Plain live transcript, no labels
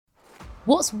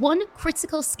What's one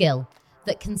critical skill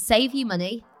that can save you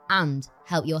money and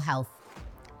help your health?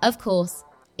 Of course,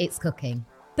 it's cooking.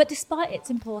 But despite its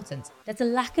importance, there's a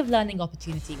lack of learning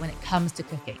opportunity when it comes to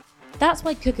cooking. That's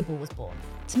why Cookable was born,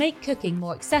 to make cooking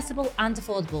more accessible and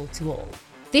affordable to all.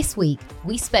 This week,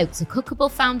 we spoke to Cookable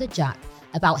founder Jack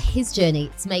about his journey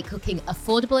to make cooking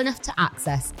affordable enough to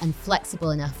access and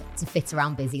flexible enough to fit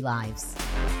around busy lives.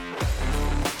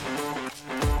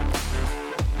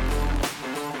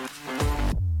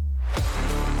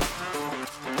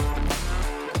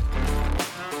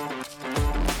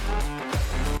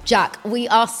 Jack, we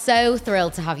are so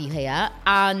thrilled to have you here,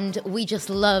 and we just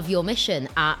love your mission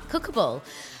at Cookable.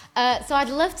 So I'd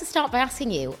love to start by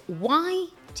asking you, why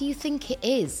do you think it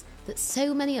is that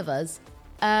so many of us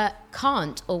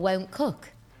can't or won't cook?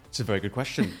 It's a very good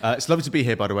question. It's lovely to be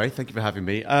here, by the way. Thank you for having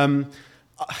me.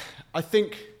 I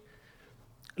think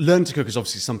learning to cook is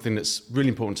obviously something that's really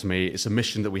important to me. It's a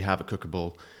mission that we have at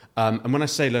Cookable. And when I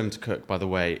say learn to cook, by the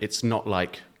way, it's not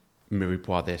like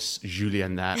mirepoix this,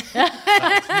 julienne that.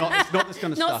 It's not this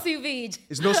kind of stuff. Not sous vide.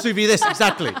 It's not sous vide this,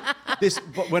 exactly.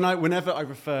 But whenever I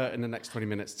refer in the next 20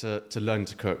 minutes to learn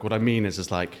to cook, what I mean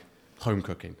is like home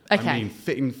cooking. Okay. I mean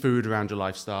fitting food around your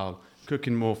lifestyle,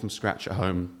 cooking more from scratch at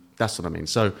home. That's what I mean.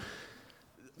 So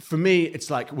for me, it's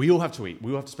like we all have to eat.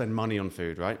 We all have to spend money on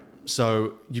food, right?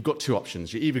 So you've got two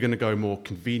options. You're either going to go more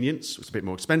convenience, it's a bit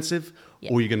more expensive,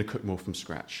 or you're going to cook more from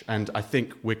scratch. And I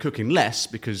think we're cooking less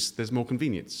because there's more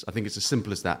convenience. I think it's as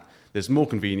simple as that. There's more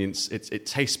convenience, it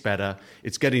tastes better,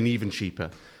 it's getting even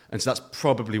cheaper. And so that's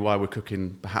probably why we're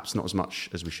cooking perhaps not as much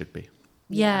as we should be.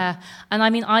 Yeah. And I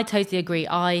mean, I totally agree.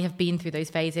 I have been through those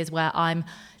phases where I'm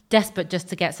desperate just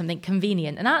to get something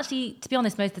convenient. And actually, to be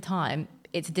honest, most of the time,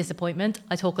 it's a disappointment.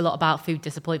 I talk a lot about food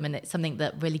disappointment. It's something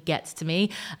that really gets to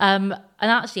me. And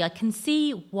actually, I can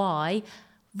see why,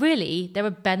 really, there are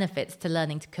benefits to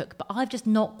learning to cook, but I've just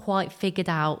not quite figured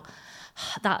out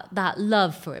that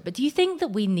love for it. But do you think that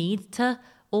we need to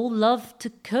all love to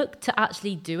cook to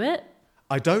actually do it?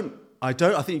 I don't. I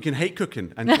think you can hate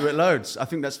cooking and do it loads. I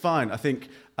think that's fine. I think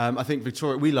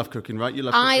Victoria, we love cooking, right? You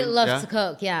love cooking? I love to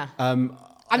cook, yeah. I'm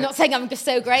not saying I'm just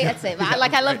so great at it, but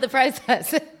I love the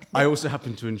process. I also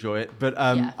happen to enjoy it, but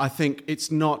I think it's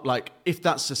not like, if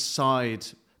that's a side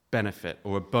benefit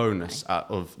or a bonus out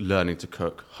of learning to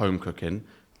cook, home cooking,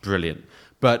 brilliant.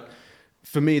 But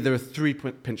for me, there are three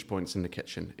pinch points in the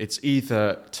kitchen. It's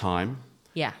either time,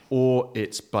 or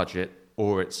it's budget,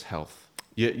 or it's health.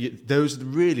 Those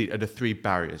really are the three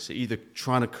barriers. You're either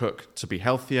trying to cook to be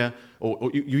healthier, or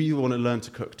you either want to learn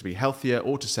to cook to be healthier,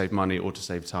 or to save money, or to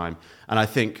save time. And I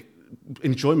think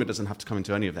enjoyment doesn't have to come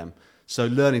into any of them. So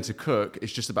learning to cook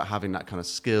is just about having that kind of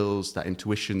skills, that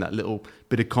intuition, that little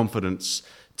bit of confidence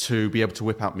to be able to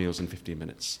whip out meals in 15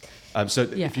 minutes.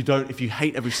 If you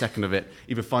hate every second of it,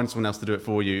 either find someone else to do it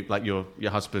for you, like your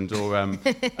husband,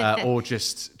 or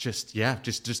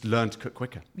just learn to cook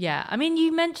quicker. Yeah, I mean,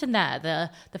 you mentioned there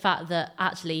the fact that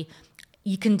actually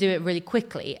you can do it really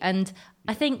quickly, and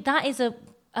I think that is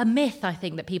a myth. I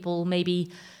think that people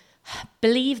maybe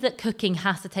believe that cooking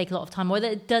has to take a lot of time, or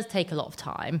that it does take a lot of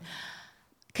time.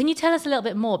 Can you tell us a little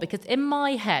bit more? Because in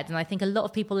my head, and I think a lot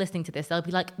of people listening to this, they'll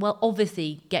be like, well,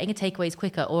 obviously getting a takeaway is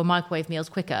quicker or a microwave meal is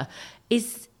quicker.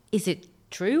 Is it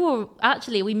true? Or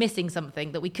actually, are we missing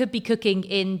something that we could be cooking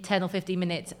in 10 or 15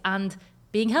 minutes and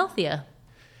being healthier?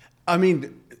 I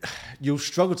mean, you'll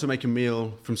struggle to make a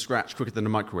meal from scratch quicker than a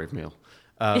microwave meal,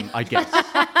 I guess.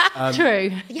 True.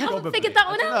 You haven't figured that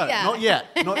one out yet?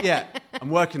 Not yet. I'm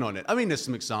working on it. I mean, there's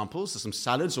some examples. There's some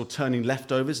salads, or turning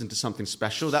leftovers into something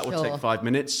special. That will take 5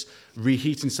 minutes.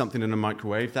 Reheating something in a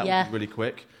microwave, that will be really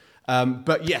quick.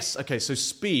 But yes, okay, so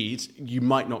speed, you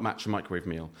might not match a microwave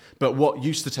meal. But what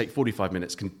used to take 45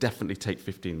 minutes can definitely take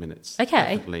 15 minutes.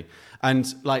 Okay. Definitely.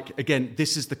 And like, again,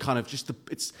 this is the kind of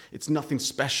it's nothing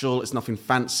special. It's nothing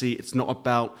fancy. It's not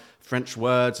about French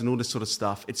words and all this sort of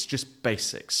stuff. It's just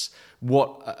basics.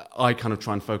 What I kind of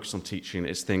try and focus on teaching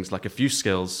is things like a few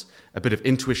skills, a bit of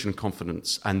intuition and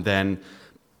confidence, and then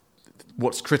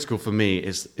what's critical for me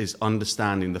is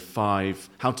understanding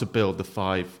how to build the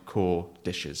 5 core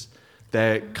dishes.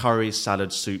 They're curries,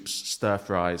 salads, soups, stir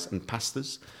fries, and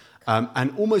pastas.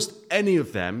 And almost any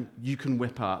of them you can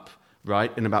whip up,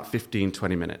 right, in about 15,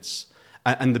 20 minutes.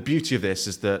 And the beauty of this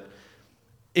is that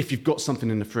if you've got something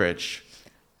in the fridge,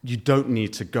 you don't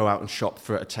need to go out and shop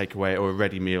for a takeaway or a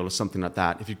ready meal or something like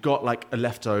that. If you've got like a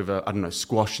leftover,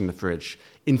 squash in the fridge,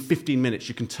 in 15 minutes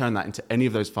you can turn that into any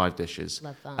of those 5 dishes.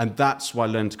 Love that. And that's why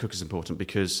learning to cook is important,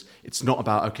 because it's not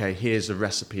about, okay, here's a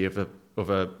recipe of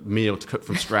a meal to cook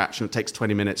from scratch and it takes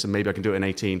 20 minutes and maybe I can do it in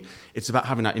 18. It's about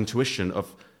having that intuition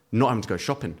of not having to go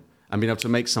shopping and being able to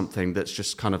make something that's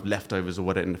just kind of leftovers or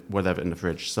whatever in the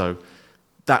fridge. So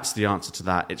that's the answer to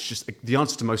that. It's just the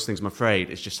answer to most things, I'm afraid,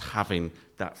 is just having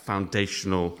that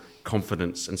foundational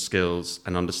confidence and skills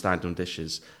and understanding on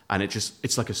dishes. And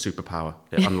it's like a superpower.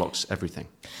 It unlocks everything.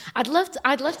 I'd love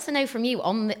to know from you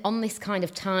on this kind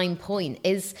of time point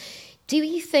is, do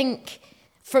you think,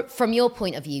 from your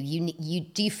point of view, you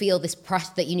do you feel this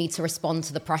pressure that you need to respond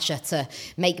to the pressure to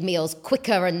make meals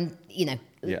quicker and,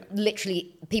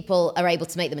 literally people are able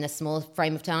to make them in a small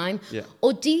frame of time? Yeah.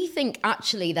 Or do you think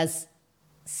actually there's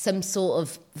some sort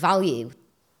of value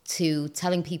to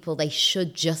telling people they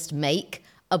should just make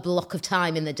a block of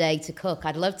time in the day to cook?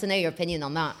 I'd love to know your opinion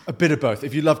on that. A bit of both.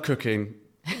 If you love cooking...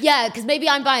 Yeah, because maybe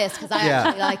I'm biased because I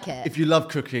actually like it. If you love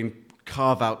cooking,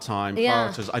 carve out time,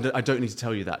 prioritize. I don't need to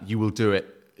tell you that. You will do it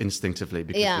instinctively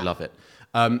because you love it.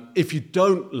 If you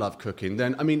don't love cooking,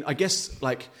 then, I mean, I guess,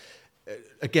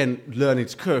 again, learning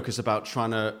to cook is about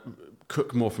trying to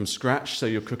cook more from scratch, so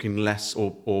you're cooking less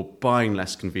or buying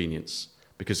less convenience,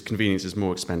 because convenience is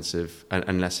more expensive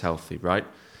and less healthy, right?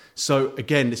 So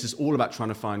again, this is all about trying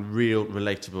to find real,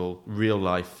 relatable,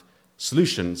 real-life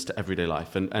solutions to everyday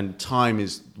life. And time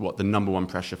is, the number one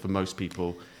pressure for most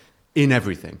people in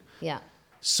everything. Yeah.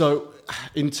 So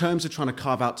in terms of trying to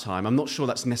carve out time, I'm not sure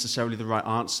that's necessarily the right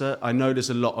answer. I know there's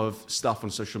a lot of stuff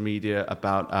on social media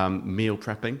about meal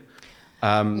prepping.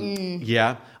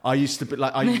 Yeah, I used to be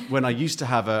when I used to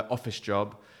have an office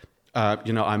job.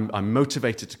 I'm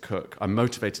motivated to cook. I'm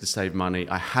motivated to save money.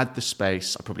 I had the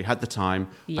space. I probably had the time.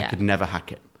 I could never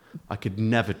hack it. I could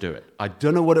never do it. I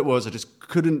don't know what it was. I just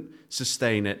couldn't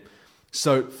sustain it.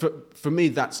 So for me,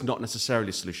 that's not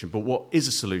necessarily a solution. But what is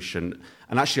a solution,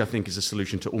 and actually I think is a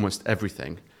solution to almost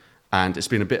everything, and it's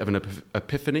been a bit of an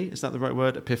epiphany, is that the right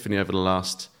word? Epiphany over the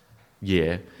last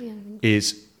year,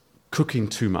 is cooking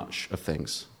too much of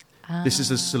things. This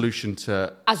is a solution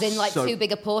to... As in too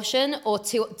big a portion or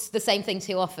the same thing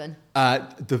too often?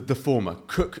 The former.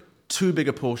 Cook too big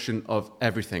a portion of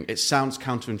everything. It sounds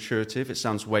counterintuitive. It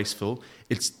sounds wasteful.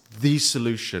 It's the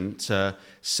solution to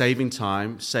saving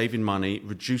time, saving money,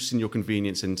 reducing your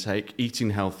convenience intake, eating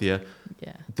healthier,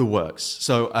 the works.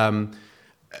 So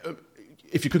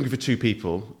if you're cooking for 2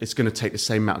 people, it's going to take the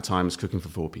same amount of time as cooking for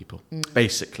 4 people,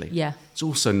 basically. Yeah. It's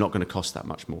also not going to cost that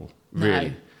much more,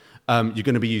 really. No. You're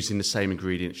going to be using the same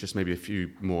ingredients, just maybe a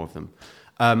few more of them.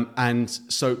 And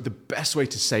so the best way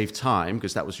to save time,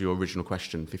 because that was your original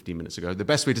question 15 minutes ago, the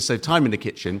best way to save time in the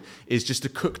kitchen is just to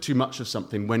cook too much of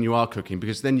something when you are cooking,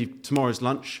 because then tomorrow's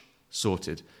lunch,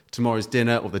 sorted. Tomorrow's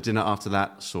dinner or the dinner after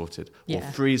that, sorted. Or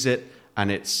freeze it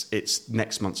and it's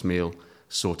next month's meal,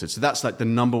 sorted. So that's the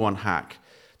number one hack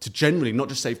to generally not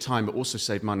just save time, but also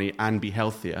save money and be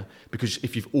healthier. Because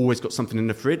if you've always got something in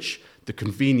the fridge, the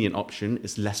convenient option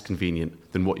is less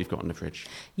convenient than what you've got in the fridge.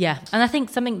 Yeah, and I think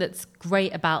something that's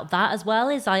great about that as well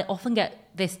is I often get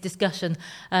this discussion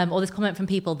or this comment from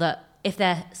people that if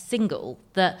they're single,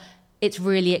 that it's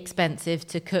really expensive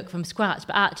to cook from scratch.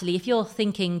 But actually, if you're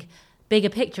thinking bigger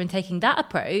picture and taking that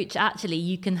approach, actually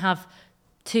you can have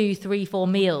 2, 3, 4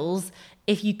 meals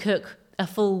if you cook a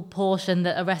full portion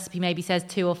that a recipe maybe says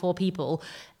 2 or 4 people,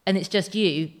 and it's just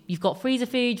you've got freezer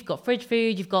food, you've got fridge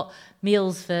food, you've got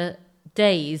meals for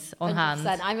days on 100%.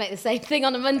 Hand. I make the same thing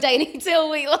on a Monday and eat it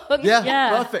all week long.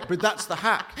 Yeah, perfect. But that's the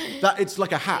hack. It's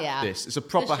like a hack, it's a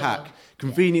proper hack.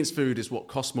 Convenience food is what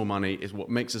costs more money, is what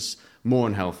makes us more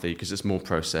unhealthy because it's more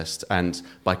processed. And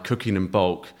by cooking in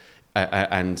bulk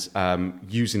and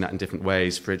using that in different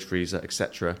ways, fridge, freezer,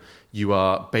 etc., you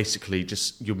are basically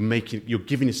you're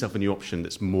giving yourself a new option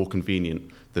that's more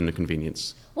convenient than the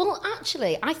convenience. Well,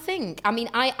 actually,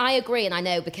 I agree, and I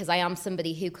know because I am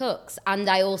somebody who cooks, and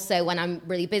I also, when I'm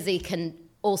really busy, can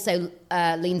also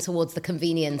lean towards the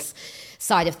convenience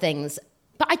side of things.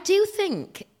 But I do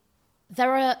think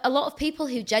there are a lot of people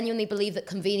who genuinely believe that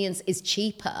convenience is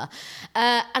cheaper,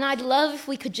 and I'd love if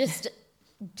we could just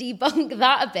debunk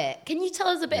that a bit. Can you tell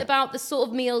us a bit about the sort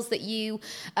of meals that you,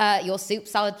 your soup,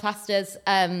 salad, pastas,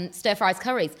 stir fries,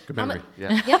 curries? Good memory.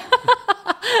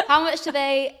 How much do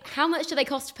they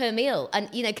cost per meal?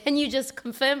 And can you just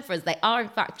confirm for us they are in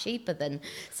fact cheaper than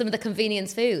some of the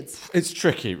convenience foods? It's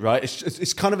tricky, right?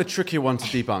 It's kind of a trickier one to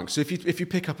debunk. So if you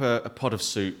pick up a pot of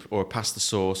soup or a pasta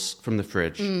sauce from the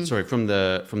fridge, from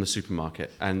the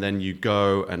supermarket, and then you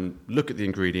go and look at the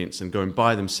ingredients and go and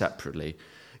buy them separately,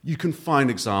 you can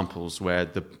find examples where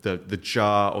the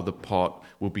jar or the pot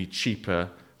will be cheaper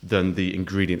than the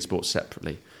ingredients bought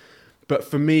separately. But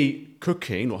for me,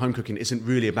 cooking or home cooking isn't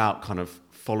really about kind of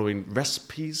following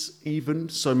recipes even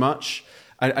so much.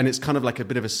 And it's kind of like a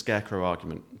bit of a scarecrow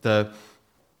argument.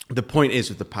 the point is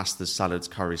with the pastas, salads,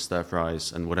 curries, stir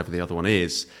fries, and whatever the other one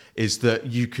is that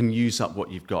you can use up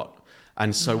what you've got.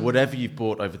 And so whatever you've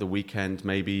bought over the weekend,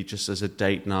 maybe just as a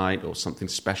date night or something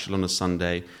special on a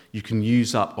Sunday, you can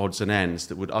use up odds and ends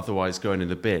that would otherwise go in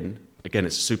the bin. Again,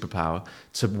 it's a superpower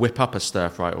to whip up a stir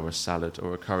fry or a salad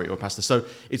or a curry or a pasta. So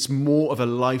it's more of a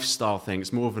lifestyle thing.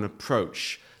 It's more of an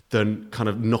approach than kind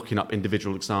of knocking up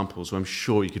individual examples where I'm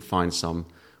sure you could find some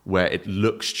where it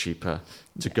looks cheaper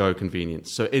to go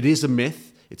convenience. So it is a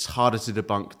myth. It's harder to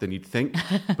debunk than you'd think,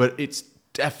 but it's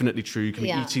definitely true. You can be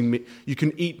eating. You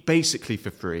can eat basically for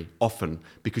free often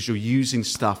because you're using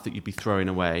stuff that you'd be throwing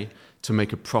away to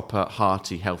make a proper,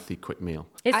 hearty, healthy, quick meal.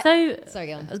 Sorry,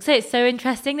 go on. I'd say it's so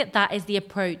interesting that is the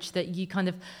approach that you kind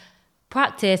of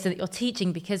practice and that you're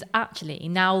teaching, because actually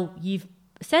now you've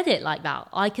said it like that.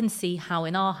 I can see how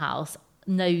in our house,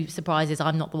 no surprises,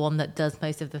 I'm not the one that does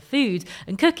most of the food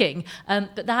and cooking.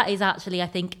 But that is actually, I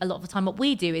think, a lot of the time what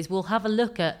we do is we'll have a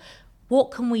look at what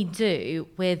can we do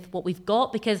with what we've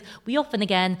got, because we often,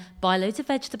 again, buy loads of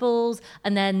vegetables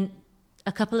and then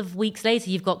a couple of weeks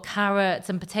later you've got carrots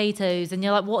and potatoes and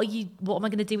you're like, what am I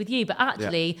going to do with you? But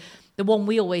actually, the one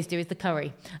we always do is the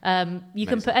curry. You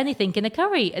can put anything in a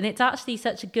curry, and it's actually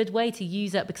such a good way to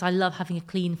use it, because I love having a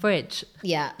clean fridge.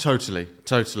 Yeah. Totally.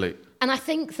 And I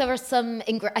think there are some...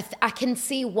 I can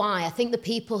see why. I think the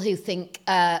people who think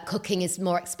cooking is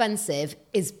more expensive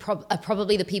are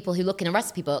probably the people who look in a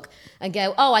recipe book and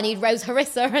go, oh, I need rose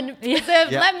harissa and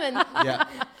preserved lemon. Yeah.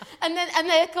 And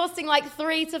they're costing like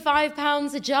 £3 to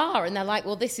 £5 a jar. And they're like,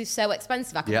 well, this is so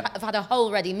expensive. I've had a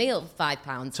whole ready meal for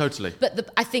 £5. Totally.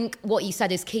 But I think what you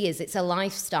said is key, is it's a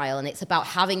lifestyle, and it's about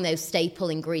having those staple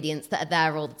ingredients that are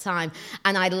there all the time.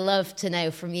 And I'd love to know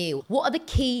from you, what are the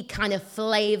key kind of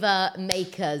flavour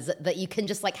makers that you can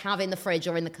just like have in the fridge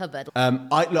or in the cupboard?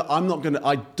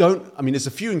 There's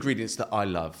a few ingredients that I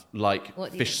love, like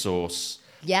fish sauce.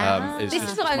 Yeah, it's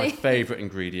just my favourite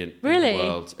ingredient in the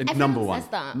world. Everyone number one.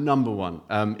 says that. Number one.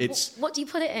 What do you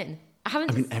put it in?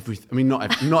 Everything.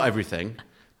 Not everything,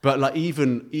 but like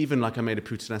even like I made a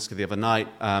puttanesca the other night,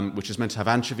 which is meant to have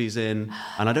anchovies in,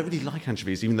 and I don't really like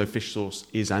anchovies, even though fish sauce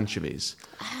is anchovies.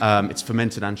 It's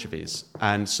fermented anchovies,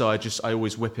 and so I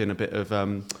always whip in a bit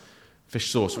of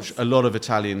fish sauce, which a lot of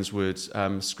Italians would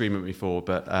scream at me for,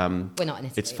 but we're not in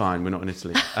Italy. It's fine. We're not in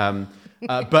Italy.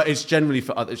 But it's generally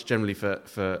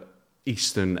for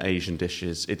Eastern Asian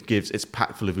dishes. It's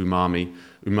packed full of umami.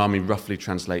 Umami roughly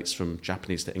translates from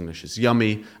Japanese to English as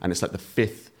yummy, and it's like the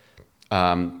fifth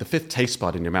taste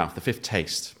bud in your mouth, the fifth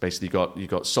taste. Basically, you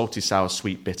got salty, sour,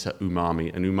 sweet, bitter,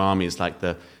 umami, and umami is like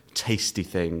the tasty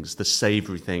things, the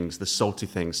savoury things, the salty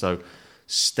things. So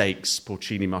steaks,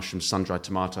 porcini mushrooms, sun-dried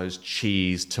tomatoes,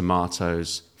 cheese,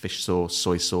 tomatoes, fish sauce,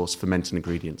 soy sauce, fermented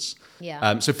ingredients.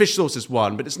 Yeah. So fish sauce is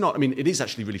one, but it's not. I mean, it is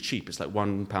actually really cheap. It's like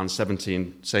 £1.70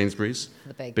 in Sainsbury's.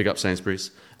 Big up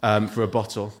Sainsbury's for a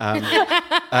bottle.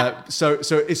 So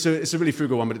it's a really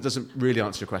frugal one, but it doesn't really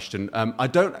answer your question. I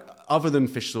don't, other than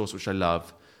fish sauce, which I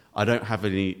love, I don't have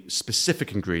any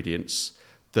specific ingredients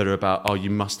that are about, oh,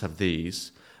 you must have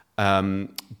these.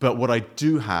 But what I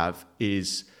do have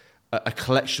is a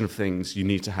collection of things you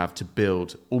need to have to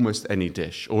build almost any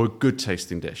dish, or a good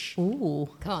tasting dish. Ooh,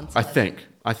 can't.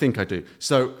 I think I do.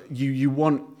 So you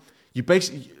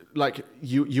basically, like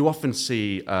you often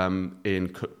see in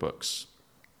cookbooks,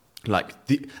 like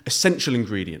the essential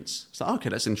ingredients. It's like, okay,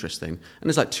 that's interesting, and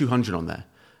there's like 200 on there.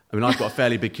 I mean, I've got a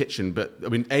fairly big kitchen, but I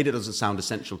mean, A, that doesn't sound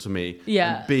essential to me.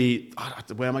 Yeah. And B,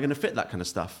 where am I going to fit that kind of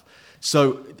stuff?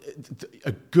 So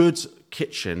a good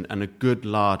kitchen and a good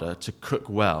larder to cook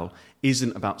well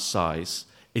isn't about size.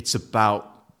 It's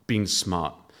about being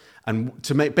smart. And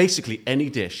to make basically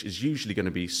any dish is usually going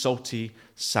to be salty,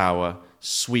 sour,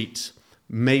 sweet,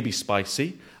 maybe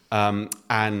spicy,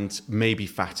 and maybe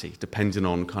fatty, depending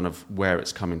on kind of where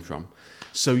it's coming from.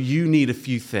 So you need a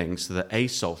few things that are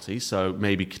salty. So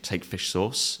maybe take fish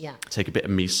sauce, take a bit of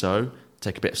miso,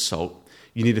 take a bit of salt.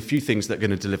 You need a few things that are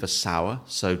going to deliver sour,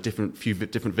 so few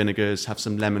different vinegars, have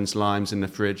some lemons, limes in the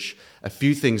fridge. A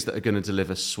few things that are going to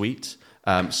deliver sweet,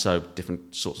 so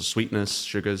different sorts of sweetness,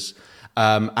 sugars.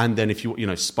 And then if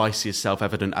you spicy is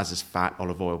self-evident, as is fat,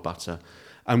 olive oil, butter.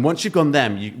 And once you've got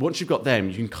them, you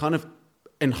can kind of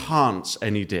enhance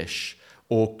any dish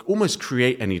or almost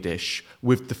create any dish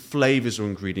with the flavors or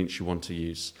ingredients you want to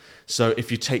use. So if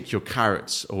you take your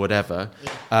carrots or whatever,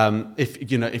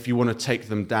 if you want to take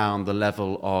them down the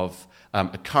level of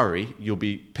a curry, you'll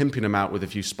be pimping them out with a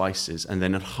few spices and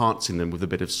then enhancing them with a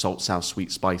bit of salt, sour,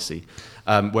 sweet, spicy.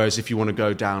 Whereas if you want to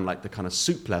go down like the kind of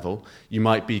soup level, you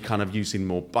might be kind of using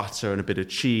more butter and a bit of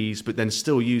cheese, but then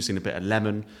still using a bit of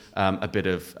lemon, a bit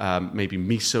of maybe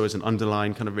miso as an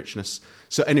underlying kind of richness.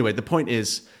 So anyway, the point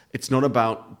is, it's not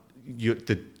about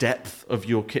the depth of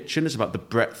your kitchen, is about the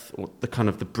breadth, or the kind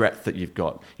of the breadth that you've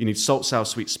got. You need salt, sour,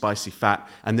 sweet, spicy, fat,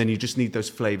 and then you just need those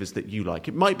flavors that you like.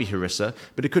 It might be harissa,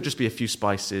 but it could just be a few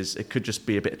spices. It could just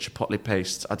be a bit of chipotle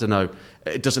paste. I don't know.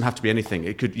 It doesn't have to be anything.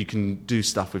 You can do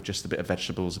stuff with just a bit of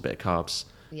vegetables, a bit of carbs.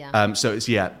 Yeah. So it's,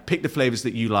 pick the flavors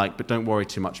that you like, but don't worry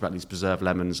too much about these preserved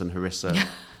lemons and harissa.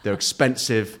 They're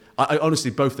expensive. I honestly,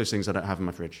 both those things I don't have in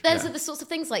my fridge. Those are the sorts of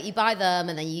things like you buy them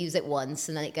and then you use it once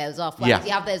and then it goes off. Whereas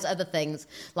you have those other things,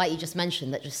 like you just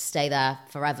mentioned, that just stay there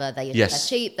forever. They're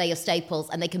cheap, they're your staples,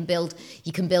 and you can build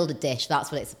a dish.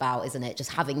 That's what it's about, isn't it?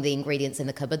 Just having the ingredients in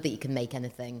the cupboard that you can make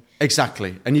anything.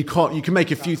 Exactly. And you can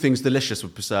make a few things delicious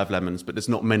with preserved lemons, but there's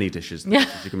not many dishes that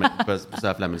you can make with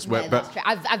preserved lemons. No, that's true.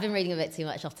 I've been reading a bit too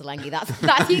much off Ottolenghi.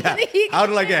 How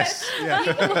did I guess? Yeah.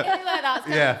 You can where that's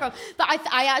coming from. But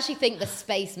I actually think the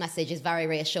space message is very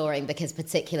reassuring, because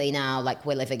particularly now, like,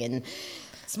 we're living in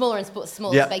smaller and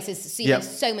smaller spaces. So,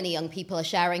 so many young people are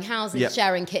sharing houses,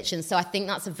 sharing kitchens. So I think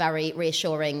that's a very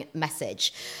reassuring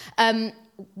message.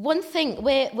 One thing,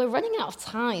 we're running out of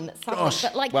time,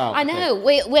 sadly, but I know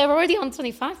we're already on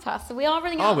 25 past, so we are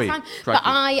running out of time. Crikey. But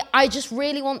I just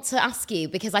really want to ask you,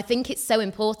 because I think it's so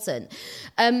important.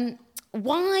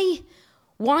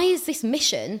 Why is this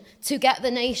mission to get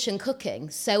the nation cooking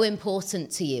so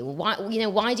important to you?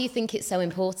 Why do you think it's so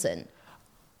important?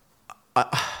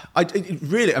 I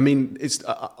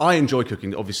enjoy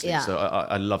cooking, obviously. So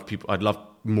I love people. I'd love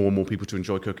more and more people to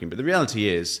enjoy cooking. But the reality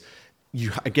is,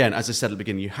 again, as I said at the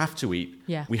beginning, you have to eat.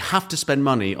 Yeah. We have to spend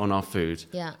money on our food.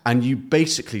 Yeah. And you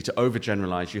basically, to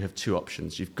overgeneralize, you have two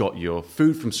options. You've got your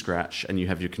food from scratch and you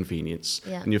have your convenience.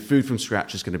 Yeah. And your food from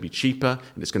scratch is going to be cheaper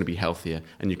and it's going to be healthier.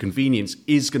 And your convenience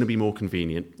is going to be more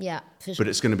convenient. Yeah, for sure. But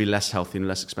it's going to be less healthy and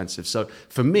less expensive. So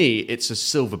for me, it's a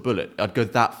silver bullet. I'd go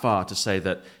that far to say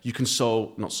that you can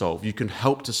you can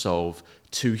help to solve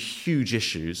two huge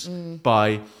issues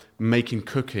by making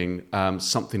cooking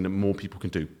something that more people can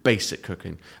do, basic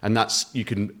cooking. And that's, you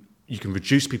can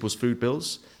reduce people's food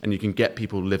bills and you can get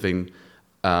people living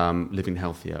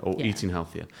healthier or eating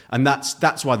healthier. And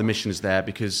that's why the mission is there,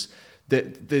 because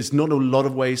there's not a lot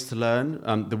of ways to learn.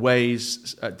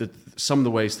 Some of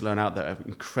the ways to learn out there are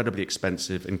incredibly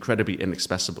expensive, incredibly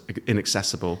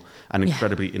inaccessible and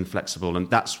incredibly inflexible.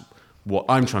 And that's what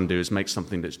I'm trying to do, is make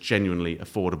something that's genuinely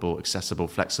affordable, accessible,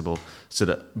 flexible, so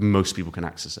that most people can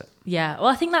access it. Yeah, well,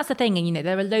 I think that's the thing. And,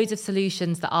 there are loads of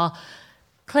solutions that are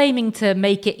claiming to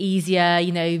make it easier,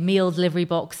 meal delivery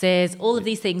boxes, all of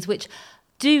these things, which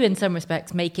do in some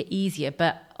respects make it easier,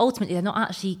 but ultimately they're not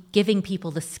actually giving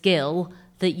people the skill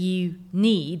that you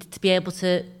need to be able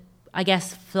to, I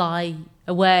guess, fly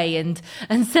away and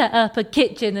set up a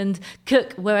kitchen and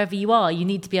cook wherever you are. You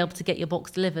need to be able to get your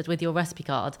box delivered with your recipe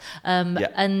card.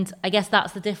 And I guess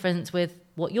that's the difference with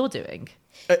what you're doing.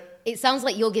 It sounds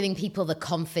like you're giving people the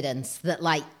confidence that,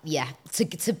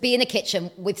 to be in a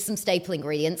kitchen with some staple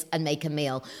ingredients and make a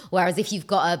meal. Whereas if you've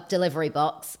got a delivery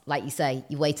box, like you say,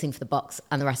 you're waiting for the box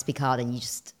and the recipe card, and you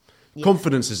just...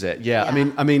 Confidence is it, yeah.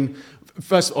 I mean,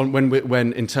 first on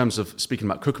when in terms of speaking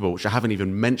about Cookable, which I haven't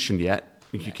even mentioned yet.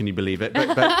 Can you believe it?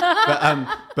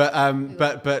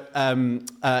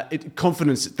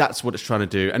 Confidence. That's what it's trying to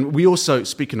do. And we also,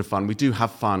 speaking of fun, we do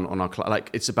have fun on our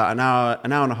it's about an hour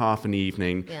and a half in the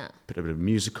evening. Yeah. Put a bit of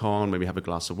music on, maybe have a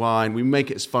glass of wine. We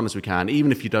make it as fun as we can,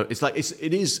 even if you don't.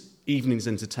 It is evening's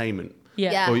entertainment.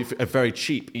 Yeah. Or a very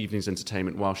cheap evening's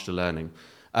entertainment whilst you're learning.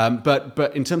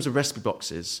 But in terms of recipe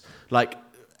boxes,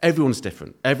 everyone's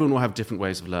different. Everyone will have different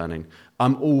ways of learning.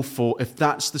 I'm all for, if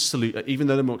that's the solution, even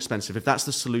though they're more expensive, if that's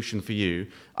the solution for you,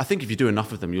 I think if you do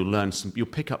enough of them, you'll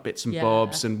pick up bits and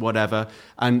bobs and whatever.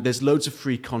 And there's loads of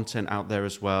free content out there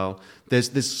as well.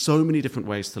 There's so many different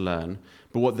ways to learn.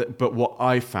 But what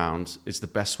I found is the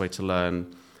best way to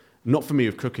learn, not for me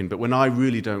with cooking, but when I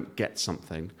really don't get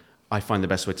something, I find the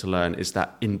best way to learn is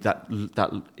that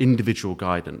individual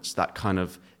guidance, that kind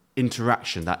of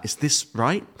interaction, that is this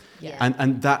right? Yeah.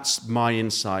 And that's my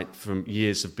insight from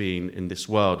years of being in this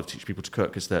world of teaching people to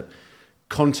cook, is that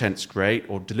content's great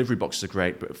or delivery boxes are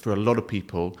great, but for a lot of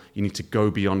people, you need to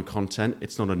go beyond content.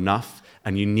 It's not enough,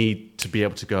 and you need to be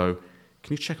able to go,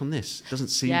 can you check on this? It doesn't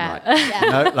seem right.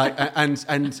 Yeah.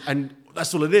 And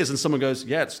that's all it is. And someone goes,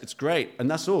 yeah, it's great. And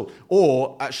that's all.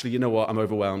 Or actually, you know what? I'm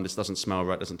overwhelmed. This doesn't smell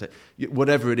right. Doesn't take,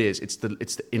 whatever it is, it's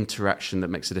the interaction that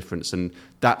makes a difference. And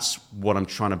that's what I'm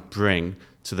trying to bring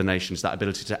to the nations, that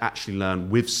ability to actually learn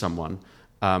with someone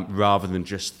rather than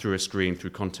just through a screen,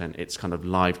 through content. It's kind of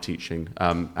live teaching.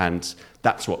 And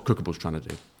that's what Cookable's trying to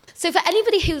do. So for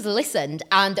anybody who's listened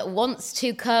and wants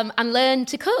to come and learn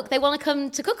to cook, they want to come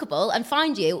to Cookable and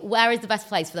find you, where is the best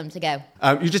place for them to go?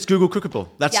 You just Google Cookable.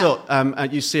 That's all.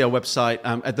 You see our website.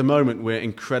 At the moment,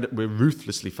 we're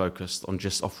ruthlessly focused on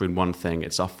just offering one thing.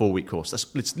 It's our 4-week course.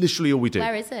 It's literally all we do.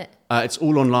 Where is it? It's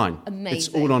all online. Amazing. It's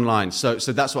all online. So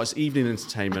that's why it's evening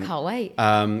entertainment. I can't wait.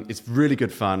 It's really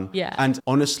good fun. Yeah. And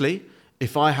honestly,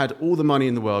 if I had all the money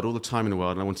in the world, all the time in the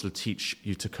world, and I wanted to teach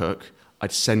you to cook,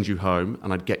 I'd send you home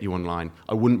and I'd get you online.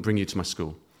 I wouldn't bring you to my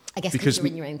school. I guess because you're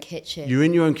in your own kitchen. You're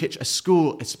in your own kitchen. A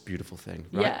school, it's a beautiful thing,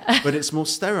 right? Yeah. But it's more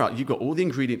sterile. You've got all the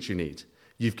ingredients you need.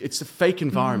 It's a fake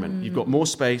environment. You've got more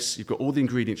space. You've got all the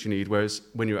ingredients you need. Whereas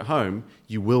when you're at home,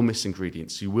 you will miss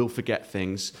ingredients. You will forget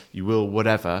things. You will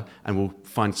whatever, and we'll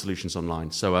find solutions online.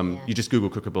 So you just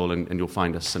Google Cookable and you'll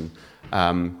find us. And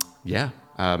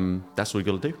that's all you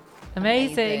got to do.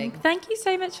 Amazing. Thank you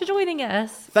so much for joining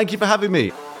us. Thank you for having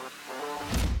me.